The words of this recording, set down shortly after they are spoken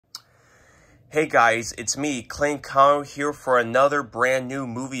Hey guys, it's me, Clayton Connor, here for another brand new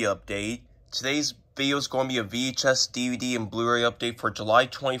movie update. Today's video is going to be a VHS, DVD, and Blu-ray update for July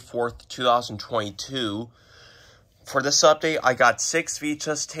 24th, 2022. For this update, I got 6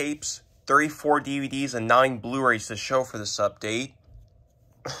 VHS tapes, 34 DVDs, and 9 Blu-rays to show for this update.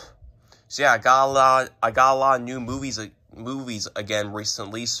 So yeah, I got a lot of new movies again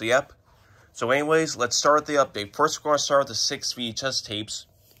recently, so yep. So anyways, let's start with the update. First, we're going to start with the 6 VHS tapes.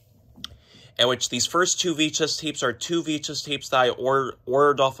 In which these first 2 VHS tapes are 2 VHS tapes that I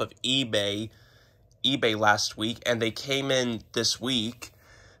ordered off of eBay last week, and they came in this week.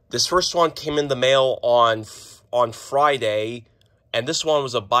 This first one came in the mail on Friday, and this one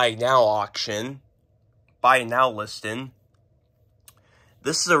was a buy now listing.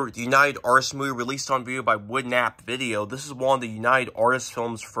 This is a United Artists movie released on video by Woodnap Video. This is one of the United Artists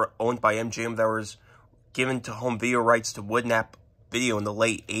films owned by MGM that was given to home video rights to Woodnap Video in the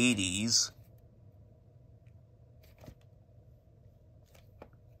late 80s.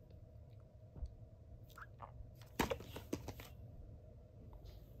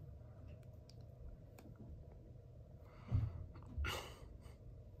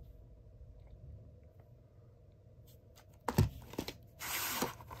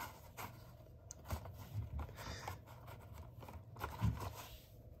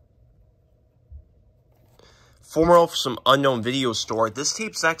 Former of some unknown video store. This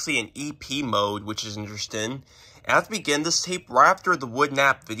tape's actually in EP mode, which is interesting. At the beginning, this tape, right after the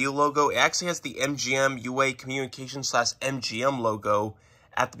Woodnap Video logo, it actually has the MGM UA Communications / MGM logo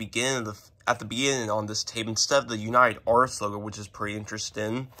at the beginning on this tape instead of the United Artists logo, which is pretty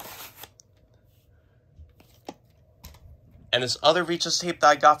interesting. And this other VHS tape that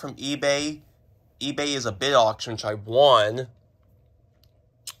I got from eBay is a bid auction, which I won.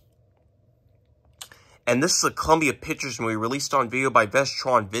 And this is a Columbia Pictures movie released on video by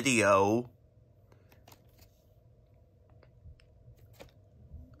Vestron Video.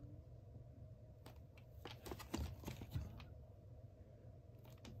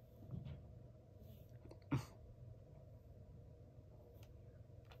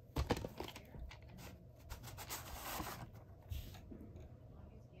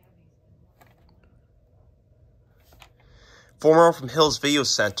 Former from Hills Video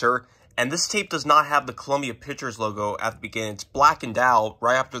Center. And this tape does not have the Columbia Pictures logo at the beginning. It's blackened out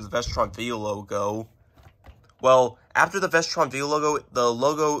right after the Vestron Video logo. Well, after the Vestron Video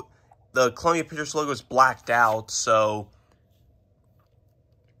logo, the Columbia Pictures logo is blacked out, so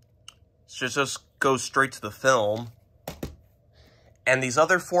just go straight to the film. And these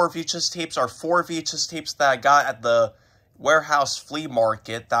other 4 VHS tapes are 4 VHS tapes that I got at the warehouse flea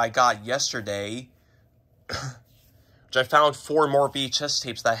market that I got yesterday. Which I found 4 more VHS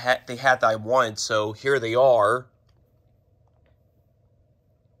tapes that they had that I wanted, so here they are.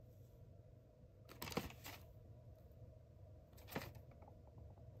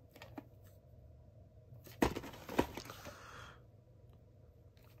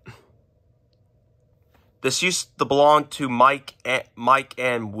 This used to belong to Mike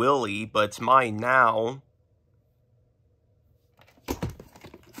and Willie, but it's mine now.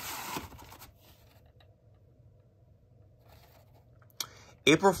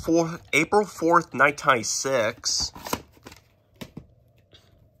 April 4th, 1996.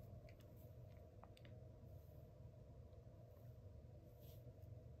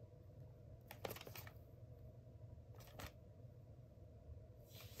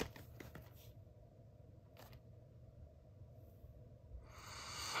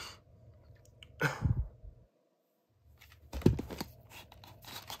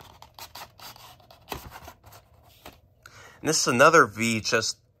 And this is another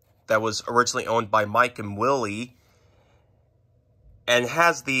VHS that was originally owned by Mike and Willie. And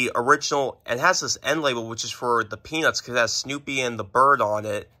has the original, and has this end label, which is for the Peanuts, because it has Snoopy and the bird on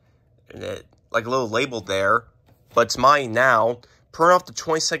it. And it, like a little label there. But it's mine now. Printed off the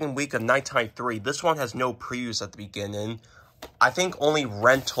 22nd week of 1993. This one has no previews at the beginning. I think only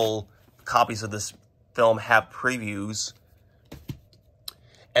rental copies of this film have previews.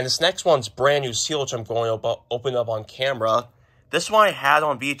 And this next one's brand new seal, which I'm going to open up on camera. This one I had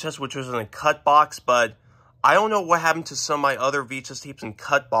on VHS, which was in a cut box, but I don't know what happened to some of my other VHS tapes in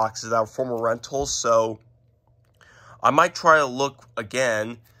cut boxes that were former rentals, so I might try to look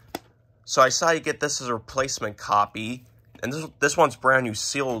again. So I decided to get this as a replacement copy. And this one's brand new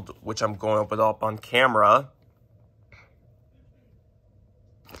sealed, which I'm going to open up on camera.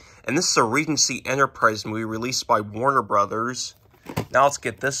 And this is a Regency Enterprise movie released by Warner Brothers. Now let's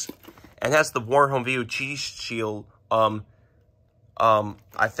get this. And it has the Warner Home Video cheese shield, I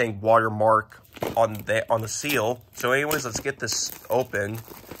think, watermark on the seal. So anyways, let's get this open.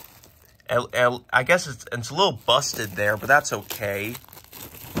 And I guess it's a little busted there, but that's okay.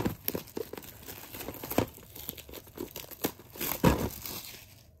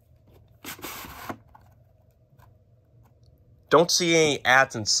 Don't see any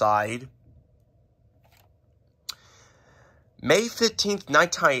ads inside. May 15th,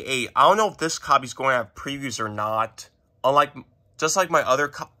 1998. I don't know if this copy's going to have previews or not. Just like my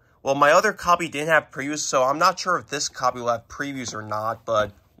other my other copy didn't have previews, so I'm not sure if this copy will have previews or not,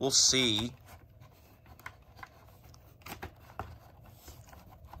 but we'll see.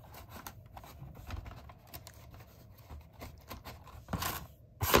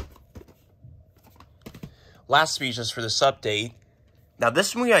 Last VHS for this update. Now,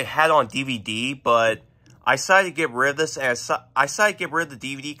 this movie I had on DVD, but I decided to get rid of this, and I decided to get rid of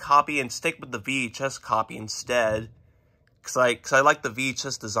the DVD copy and stick with the VHS copy instead, because I like the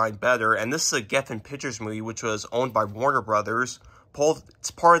VHS design better. And this is a Geffen Pictures movie, which was owned by Warner Brothers.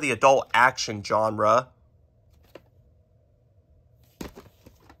 It's part of the adult action genre.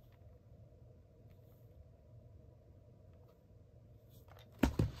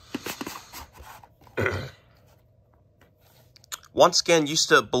 Once again, used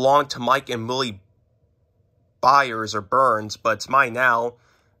to belong to Mike and Willie Byers or Burns, but it's mine now,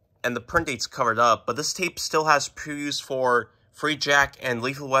 and the print date's covered up. But this tape still has previews for Free Jack and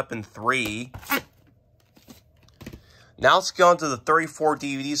Lethal Weapon 3. Now let's get on to the 34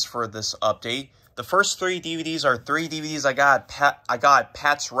 DVDs for this update. The first 3 DVDs are 3 DVDs I got at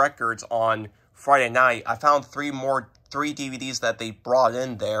Pat's Records on Friday night. I found 3 DVDs that they brought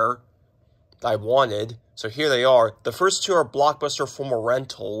in there that I wanted. So here they are. The first 2 are Blockbuster formal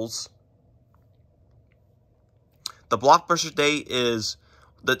rentals. The Blockbuster date is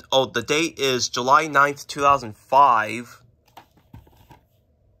the date is July 9th, 2005.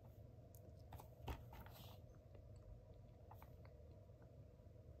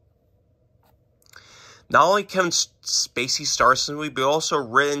 Not only Kevin Spacey stars in the movie, but also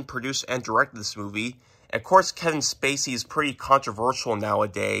written, produced, and directed this movie. And of course, Kevin Spacey is pretty controversial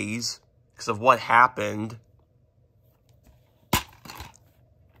nowadays because of what happened.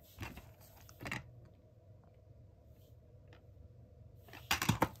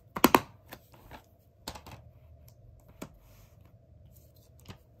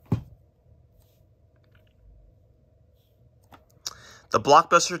 The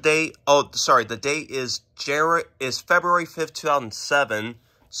Blockbuster date, the date is February 5th, 2007.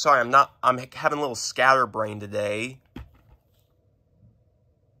 Sorry, I'm having a little scatterbrain today.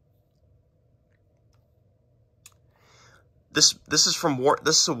 This is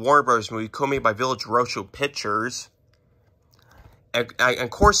a Warner Brothers movie co-made by Village Roadshow Pictures. And of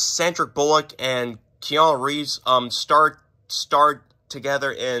course, Sandra Bullock and Keanu Reeves starred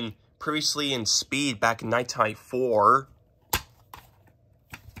together in Previously in Speed back in 1994.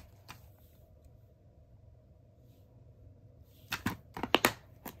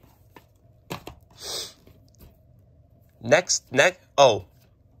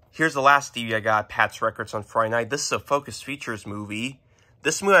 Here's the last DVD I got at Pat's Records on Friday night. This is a Focus Features movie.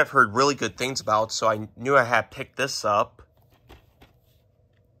 This movie I've heard really good things about, so I knew I had picked this up.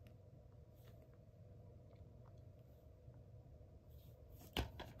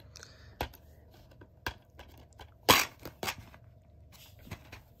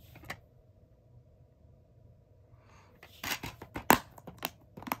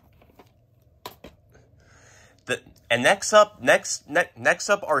 And next up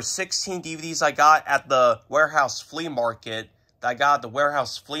are 16 DVDs I got at the warehouse flea market.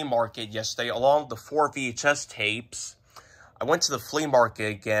 Yesterday, along with the 4 VHS tapes. I went to the flea market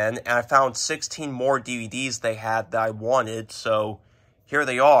again, and I found 16 more DVDs they had that I wanted. So here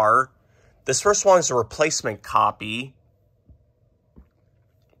they are. This first one is a replacement copy.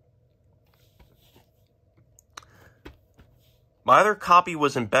 My other copy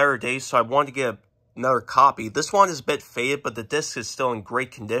was in better days, so I wanted to get another copy. This one is a bit faded, but the disc is still in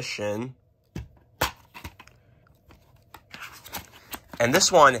great condition. And this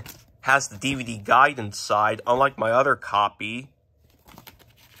one has the DVD guide inside, unlike my other copy.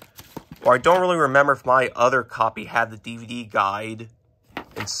 Or I don't really remember if my other copy had the DVD guide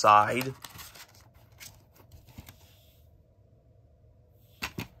inside.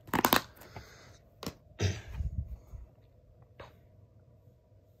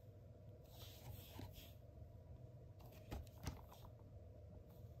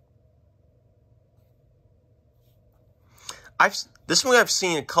 This movie I've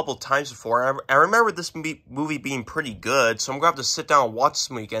seen a couple times before. I remember this movie being pretty good, so I'm going to have to sit down and watch this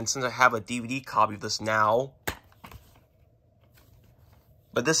movie again since I have a DVD copy of this now.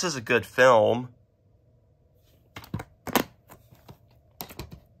 But this is a good film.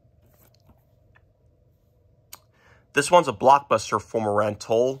 This one's a Blockbuster film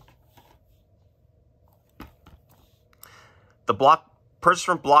rental. Purchased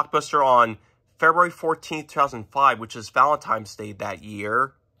from Blockbuster on February 14th, 2005, which is Valentine's Day that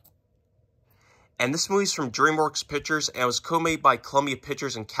year. And this movie's from DreamWorks Pictures, and it was co-made by Columbia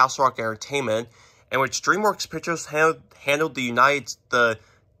Pictures and Castle Rock Entertainment, in which DreamWorks Pictures handled the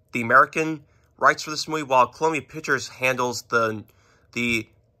American rights for this movie, while Columbia Pictures handles the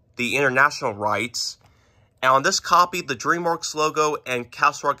international rights. And on this copy, the DreamWorks logo and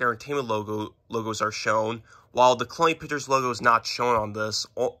Castle Rock Entertainment logos are shown, while the Columbia Pictures logo is not shown on this.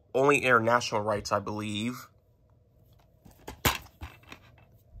 Only international rights, I believe.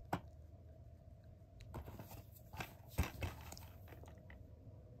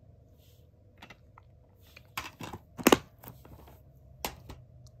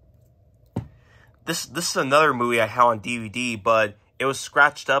 This is another movie I had on DVD, but it was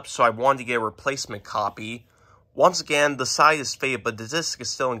scratched up, so I wanted to get a replacement copy. Once again, the side is faded, but the disc is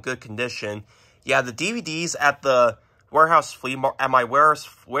still in good condition. Yeah, the DVDs at the warehouse flea market,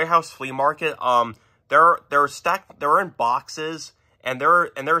 they're stacked. They're in boxes, and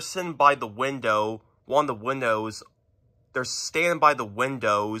they're sitting by the window. One of the windows, they're standing by the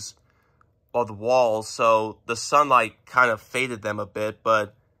windows of the walls, so the sunlight kind of faded them a bit,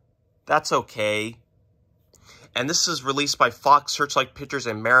 but that's okay. And this is released by Fox Searchlight Pictures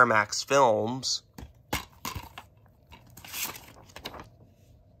and Miramax Films.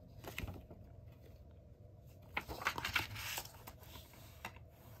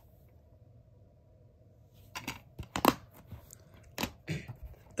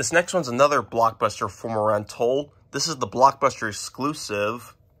 This next one's another Blockbuster film rental. This is the Blockbuster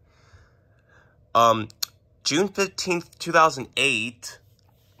exclusive. June 15th, 2008.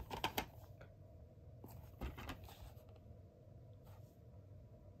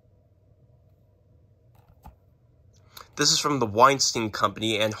 This is from the Weinstein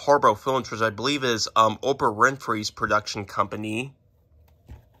Company and Harborough Films, which I believe is Oprah Winfrey's production company.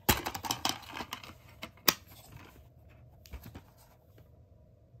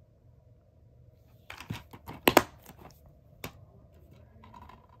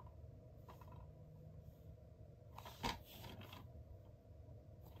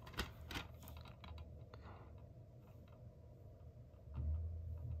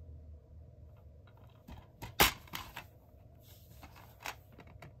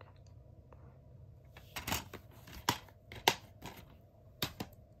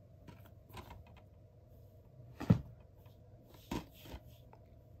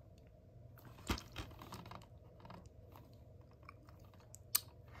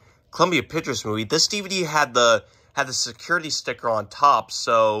 Columbia Pictures movie. This DVD had the security sticker on top,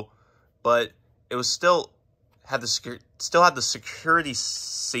 but it was still had the security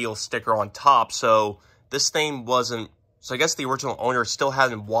seal sticker on top, so this thing wasn't. So I guess the original owner still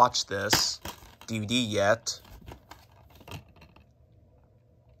hadn't watched this DVD yet.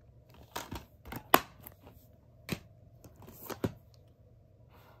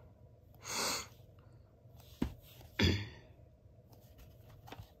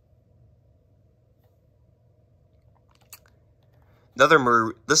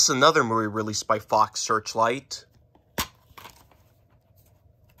 This is another movie released by Fox Searchlight.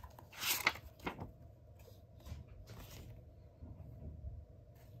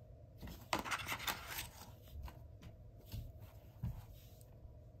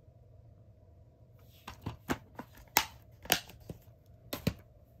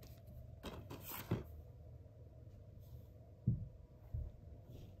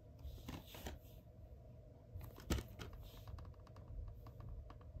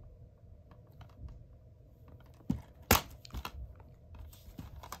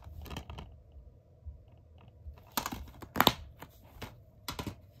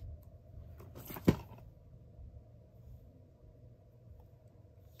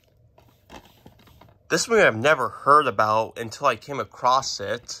 This movie I've never heard about until I came across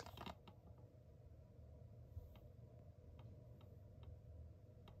it.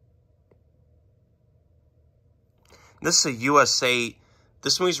 This is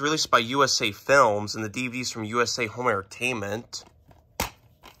this movie is released by USA Films, and the DVD's from USA Home Entertainment,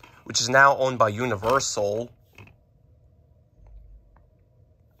 which is now owned by Universal.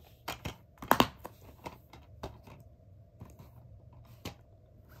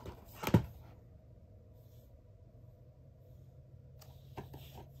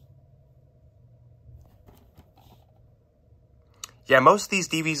 Yeah, most of these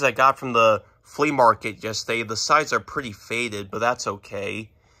DVDs I got from the flea market yesterday, the sides are pretty faded, but that's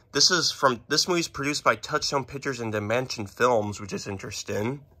okay. This movie's produced by Touchstone Pictures and Dimension Films, which is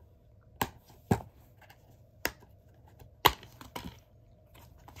interesting.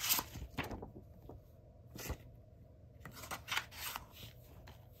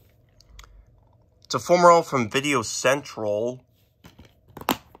 It's a former owner from Video Central.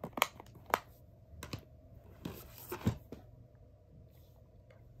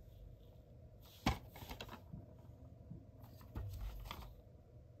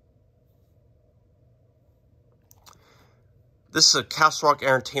 This is a Castle Rock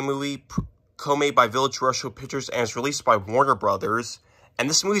Entertainment movie co-made by Village Roadshow Pictures and is released by Warner Brothers. And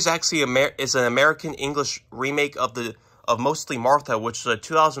this movie is actually is an American English remake of Mostly Martha, which is a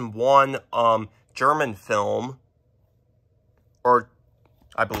 2001 German film, or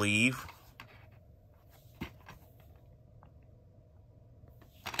I believe.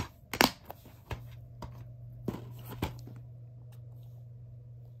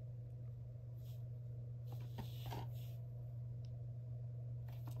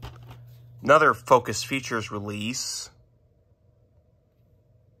 Another Focus Features release.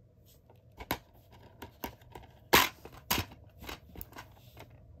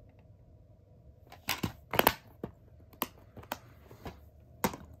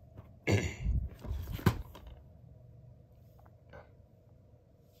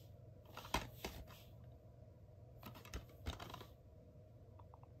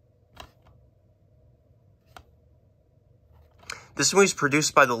 This movie is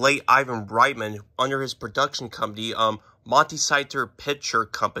produced by the late Ivan Reitman under his production company, Monty Saiter Picture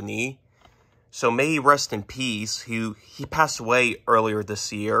Company. So may he rest in peace. He passed away earlier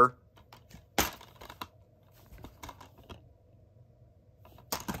this year.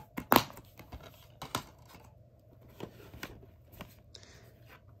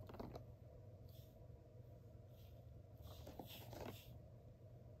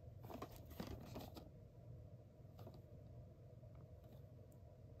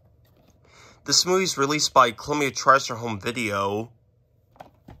 This movie is released by Columbia TriStar Home Video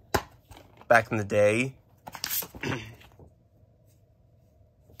back in the day.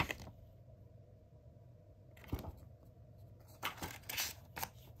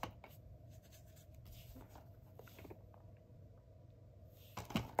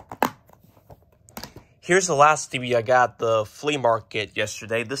 Here's the last DVD I got at the flea market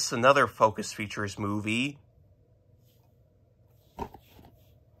yesterday. This is another Focus Features movie.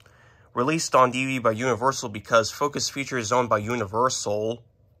 Released on DVD by Universal because Focus Features is owned by Universal.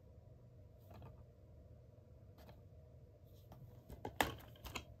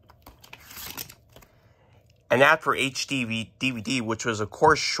 An ad for HD DVD, which was of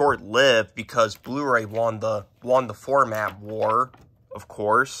course short-lived because Blu-ray won the format war, of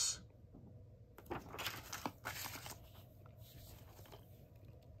course.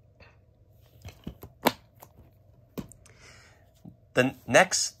 The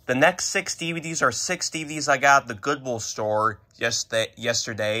next 6 DVDs are 6 DVDs I got at the Goodwill store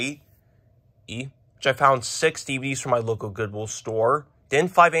yesterday. Which I found 6 DVDs from my local Goodwill store.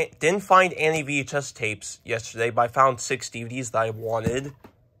 Didn't find any VHS tapes yesterday, but I found 6 DVDs that I wanted.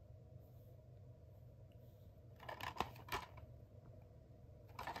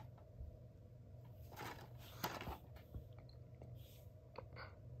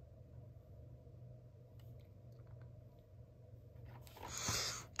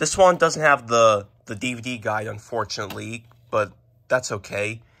 This one doesn't have the DVD guide, unfortunately, but that's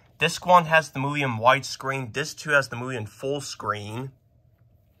okay. Disc 1 has the movie in widescreen. Disc 2 has the movie in full screen.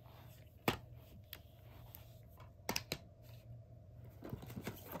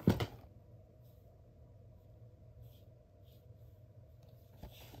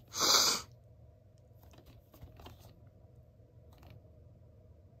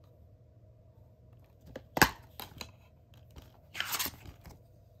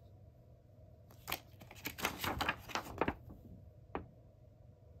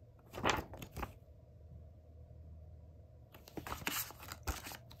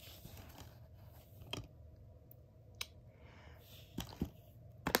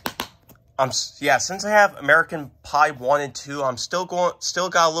 Yeah, since I have American Pie 1 and 2, I'm still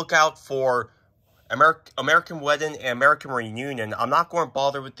gotta look out for American Wedding and American Reunion. I'm not going to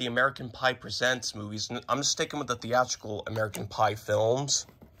bother with the American Pie Presents movies. I'm just sticking with the theatrical American Pie films.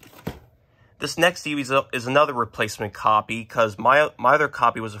 This next DVD is another replacement copy because my other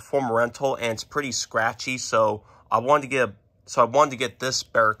copy was a former rental and it's pretty scratchy. So I wanted to get this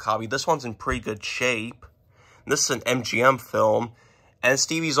better copy. This one's in pretty good shape. And this is an MGM film. And this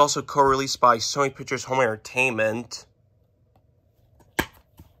DVD is also co-released by Sony Pictures Home Entertainment.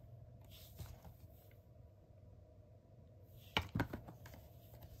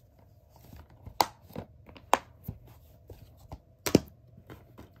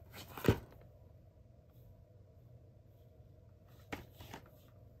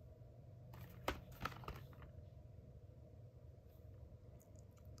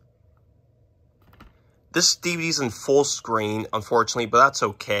 This DVD's in full screen, unfortunately, but that's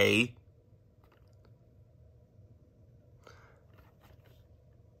okay.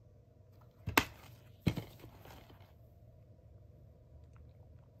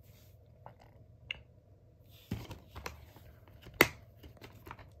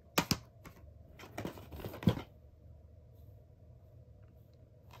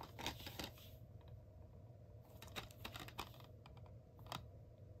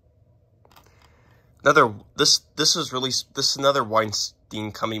 This is another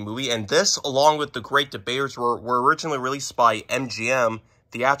Weinstein Company movie, and this, along with The Great Debaters, were originally released by MGM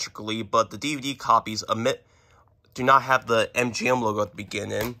theatrically, but the DVD copies do not have the MGM logo at the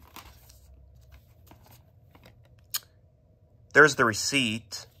beginning. There's the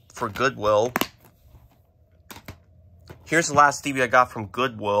receipt for Goodwill. Here's the last DVD I got from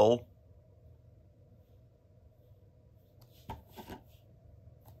Goodwill.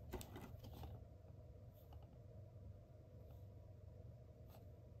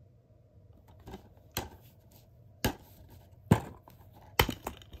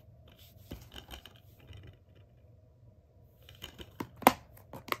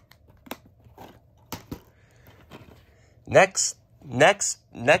 Next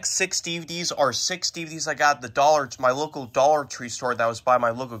 6 DVDs are 6 DVDs I got at my local Dollar Tree store that was by my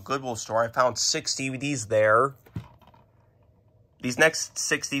local Goodwill store. I found 6 DVDs there. These next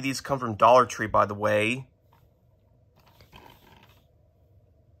 6 DVDs come from Dollar Tree, by the way.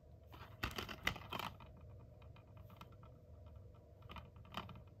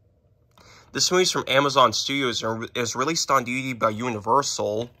 This movie's from Amazon Studios and is released on DVD by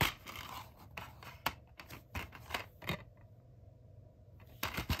Universal.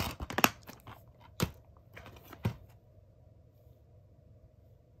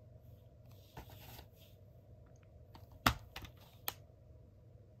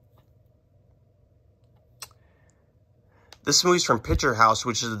 This movie's from Picture House,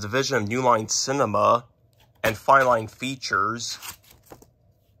 which is a division of New Line Cinema and Fine Line Features.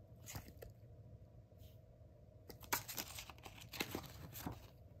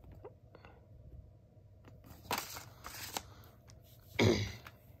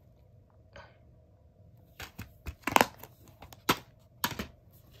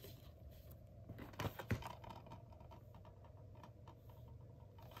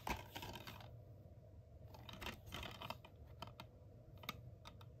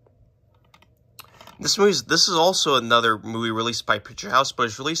 This is also another movie released by Picture House, but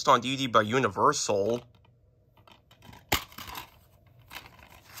it's released on DVD by Universal.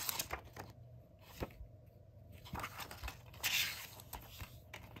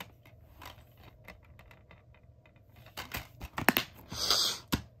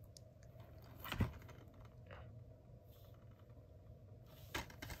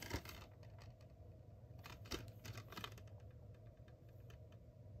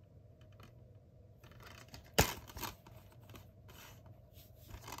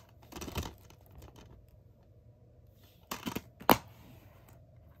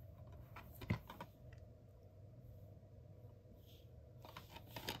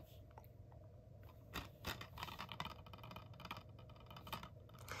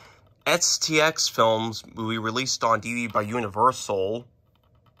 STX Films movie released on DVD by Universal.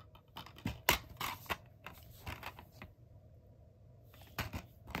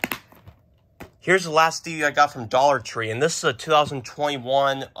 Here's the last DVD I got from Dollar Tree, and this is a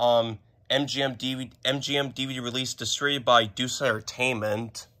 2021 MGM DVD release distributed by Deuce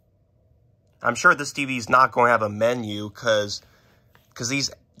Entertainment. I'm sure this DVD is not going to have a menu because these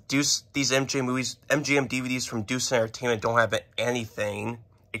MGM DVDs from Deuce Entertainment don't have anything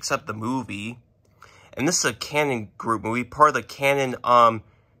except the movie. And this is a Canon Group movie, part of the Canon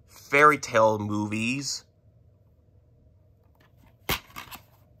fairy tale movies.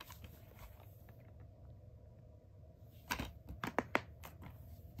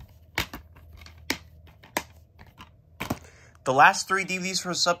 The last 3 DVDs for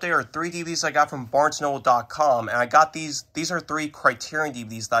this update are 3 DVDs I got from BarnesandNoble.com, and I got these are 3 Criterion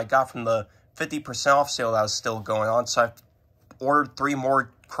DVDs that I got from the 50% off sale that was still going on, so I've ordered 3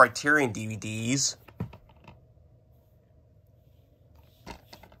 more Criterion DVDs.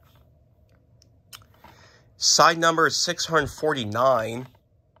 Side number is 649.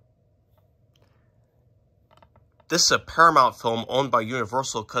 This is a Paramount film owned by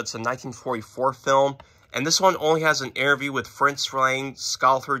Universal because it's a 1944 film. And this one only has an interview with Fritz Lang,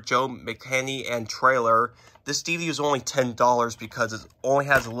 Scholar Joe McHaney, and trailer. This DVD is only $10 because it only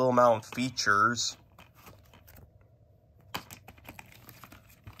has a little amount of features.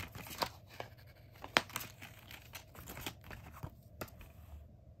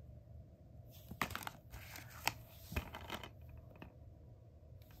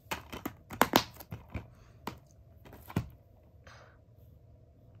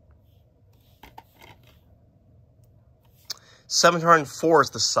 704 is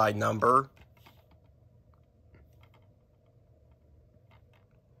the side number.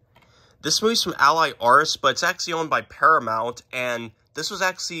 This movie's from Allied Artists, but it's actually owned by Paramount, and this was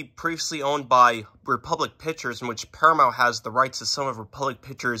actually previously owned by Republic Pictures, in which Paramount has the rights to some of Republic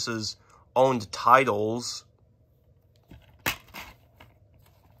Pictures' owned titles.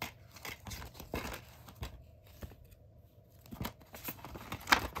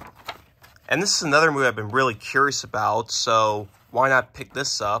 And this is another movie I've been really curious about, so why not pick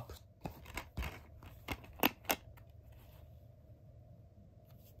this up?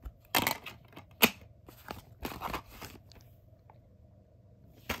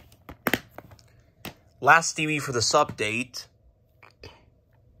 Last DVD for this update.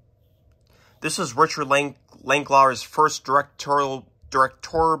 This was Richard Linklater's first directorial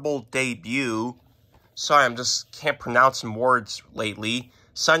debut. Sorry, I'm just can't pronounce some words lately.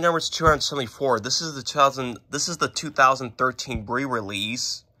 Side number is 274. This is the 2013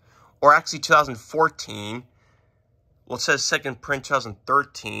 re-release, or actually 2014. Well, it says second print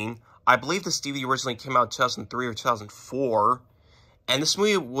 2013. I believe this DVD originally came out in 2003 or 2004. And this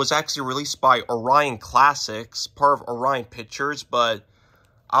movie was actually released by Orion Classics, part of Orion Pictures, but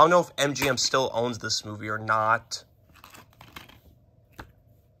I don't know if MGM still owns this movie or not.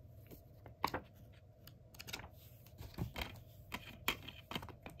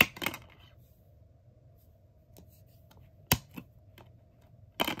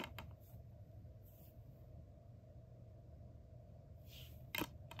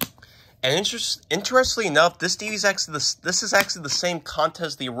 And interestingly enough, this DVD is actually this is actually the same content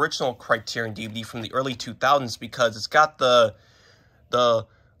as the original Criterion DVD from the early 2000s, because it's got the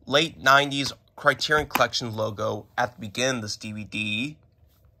late 90s Criterion Collection logo at the beginning of this DVD.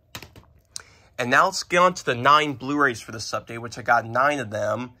 And now let's get on to the 9 Blu-rays for this update, which I got 9 of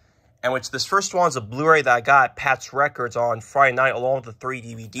them. And which this first one is a Blu-ray that I got at Pat's Records on Friday night along with the 3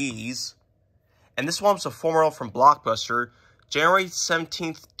 DVDs. And this one was a former role from Blockbuster. January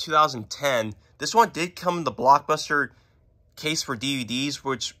 17th, 2010. This one did come in the Blockbuster case for DVDs,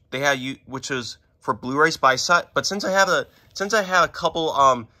 which they had, which was for Blu-rays. But since I have a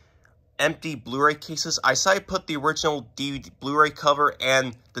couple empty Blu-ray cases, I decided to put the original DVD Blu-ray cover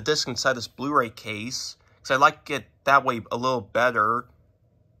and the disc inside this Blu-ray case, because I like it that way a little better.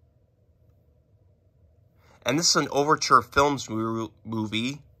 And this is an Overture Films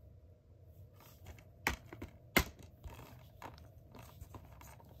movie.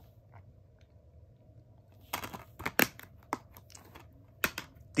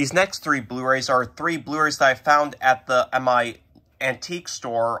 These next 3 Blu-rays are 3 Blu-rays that I found at my antique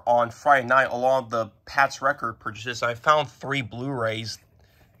store on Friday night along with the Pat's Record purchases. I found 3 Blu-rays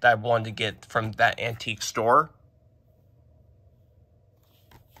that I wanted to get from that antique store.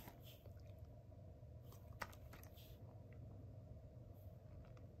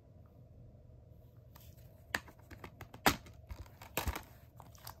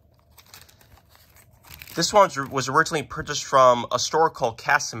 This one was originally purchased from a store called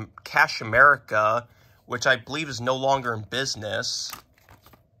Cash America, which I believe is no longer in business.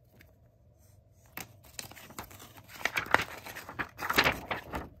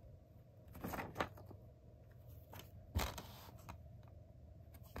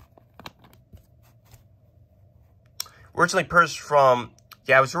 Originally purchased from,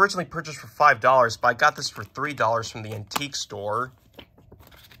 yeah, it was originally purchased for $5, but I got this for $3 from the antique store.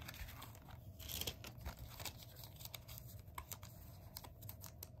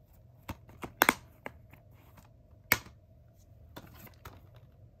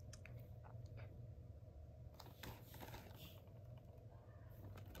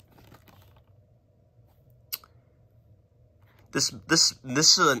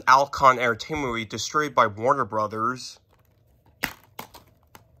 This is an Alcon Entertainment movie distributed by Warner Brothers.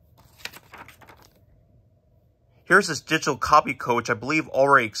 Here's this digital copy code, which I believe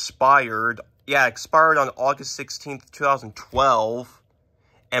already expired. Yeah, expired on August 16th, 2012.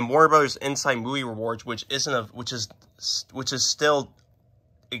 And Warner Brothers Inside Movie Rewards, which still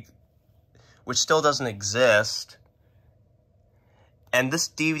doesn't exist. And this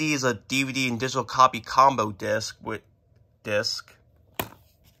DVD is a DVD and digital copy combo disc with disc.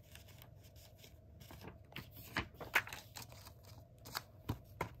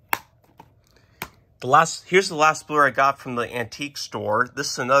 Here's the last Blu-ray I got from the antique store.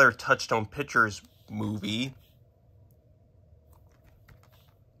 This is another Touchstone Pictures movie.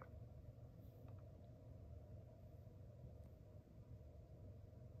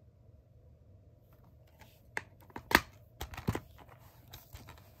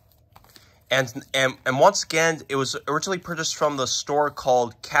 And once again, it was originally purchased from the store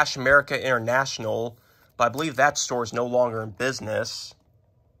called Cash America International, but I believe that store is no longer in business.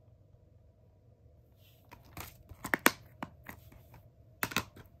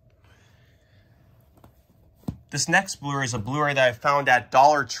 This next Blu-ray is a Blu-ray that I found at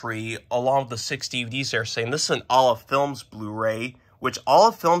Dollar Tree along with the 6 DVDs they're saying. This is an Olive Films Blu-ray, which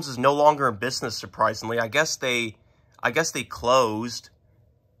Olive Films is no longer in business, surprisingly. I guess they closed.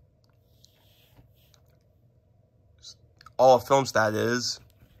 Olive Films, that is.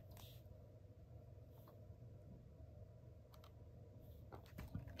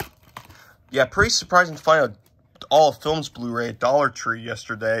 Yeah, pretty surprising to find an Olive Films Blu-ray at Dollar Tree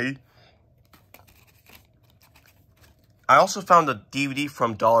yesterday. I also found a DVD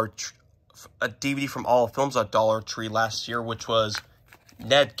from Olive Films at Dollar Tree last year, which was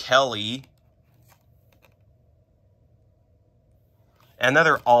Ned Kelly.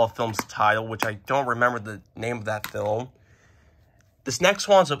 Another Olive Films title, which I don't remember the name of that film. This next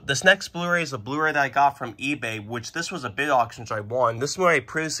Blu-ray is a Blu-ray that I got from eBay, which this was a bid auction, which I won. This Blu-ray I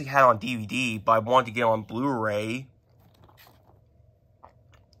previously had on DVD, but I wanted to get on Blu-ray.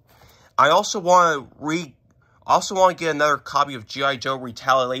 I also want to get another copy of G.I. Joe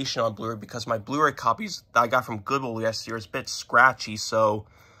Retaliation on Blu-ray because my Blu-ray copies that I got from Goodwill yesterday is a bit scratchy, so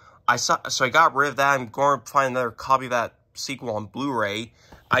I got rid of that. I'm going to find another copy of that sequel on Blu-ray.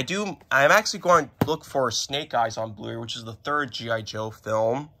 I'm actually going to look for Snake Eyes on Blu-ray, which is the third G.I. Joe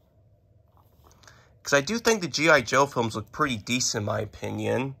film. Because I do think the G.I. Joe films look pretty decent in my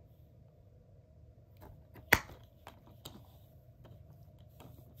opinion.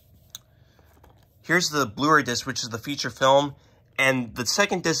 Here's the Blu-ray disc, which is the feature film. And the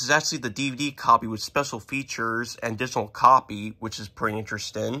second disc is actually the DVD copy with special features and digital copy, which is pretty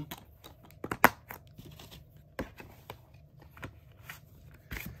interesting.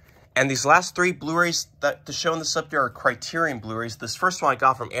 And these last 3 Blu-rays that to show in this up there are Criterion Blu-rays. This first one I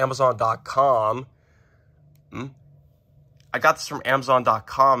got from Amazon.com. I got this from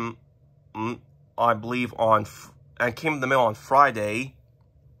Amazon.com, I believe, and it came in the mail on Friday.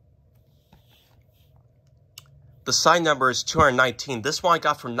 The side number is 219. This one I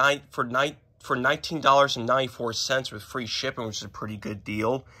got for $19.94 with free shipping, which is a pretty good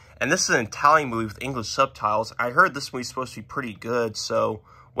deal. And this is an Italian movie with English subtitles. I heard this movie's supposed to be pretty good, so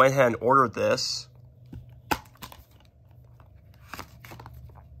went ahead and ordered this.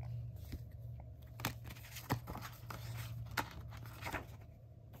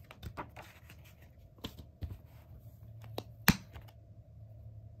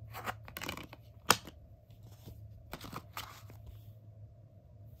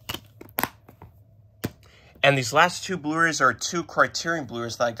 And these last 2 Blu-rays are 2 Criterion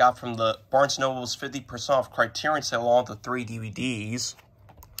Blu-rays that I got from the Barnes & Noble's 50% off Criterion sale along with the 3 DVDs.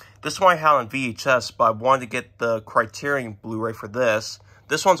 This one I had on VHS, but I wanted to get the Criterion Blu-ray for this.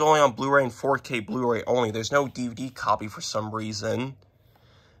 This one's only on Blu-ray and 4K Blu-ray only. There's no DVD copy for some reason.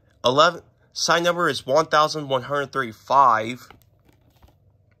 Side number is 1135.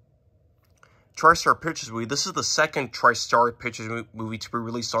 TriStar Pictures movie. This is the second TriStar Pictures movie to be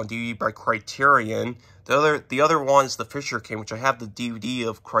released on DVD by Criterion. The other one is The Fisher King, which I have the DVD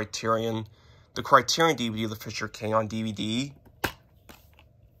of Criterion. The Criterion DVD of The Fisher King on DVD.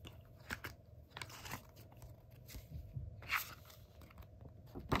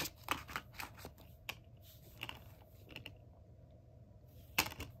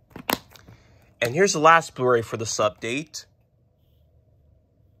 And here's the last Blu-ray for this update.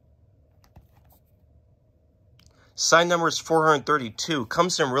 Side number is 432.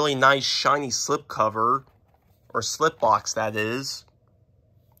 Comes in a really nice shiny slipcover, or slip box that is.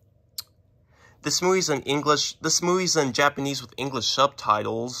 This movie's in English. This movie's in Japanese with English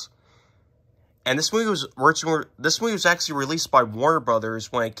subtitles. And this movie was actually released by Warner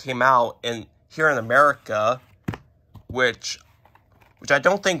Brothers when it came out here in America, which I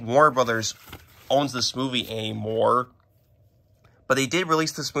don't think Warner Brothers owns this movie anymore. But they did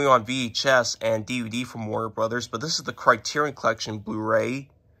release this movie on VHS and DVD from Warner Brothers. But this is the Criterion Collection Blu-ray.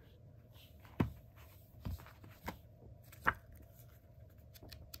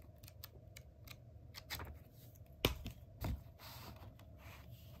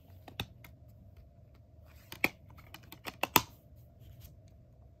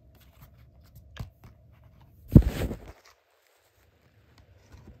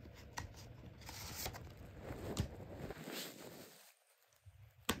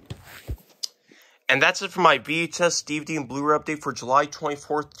 And that's it for my VHS, DVD, and Blu-ray update for July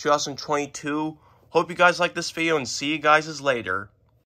 24th, 2022. Hope you guys like this video and see you guys later.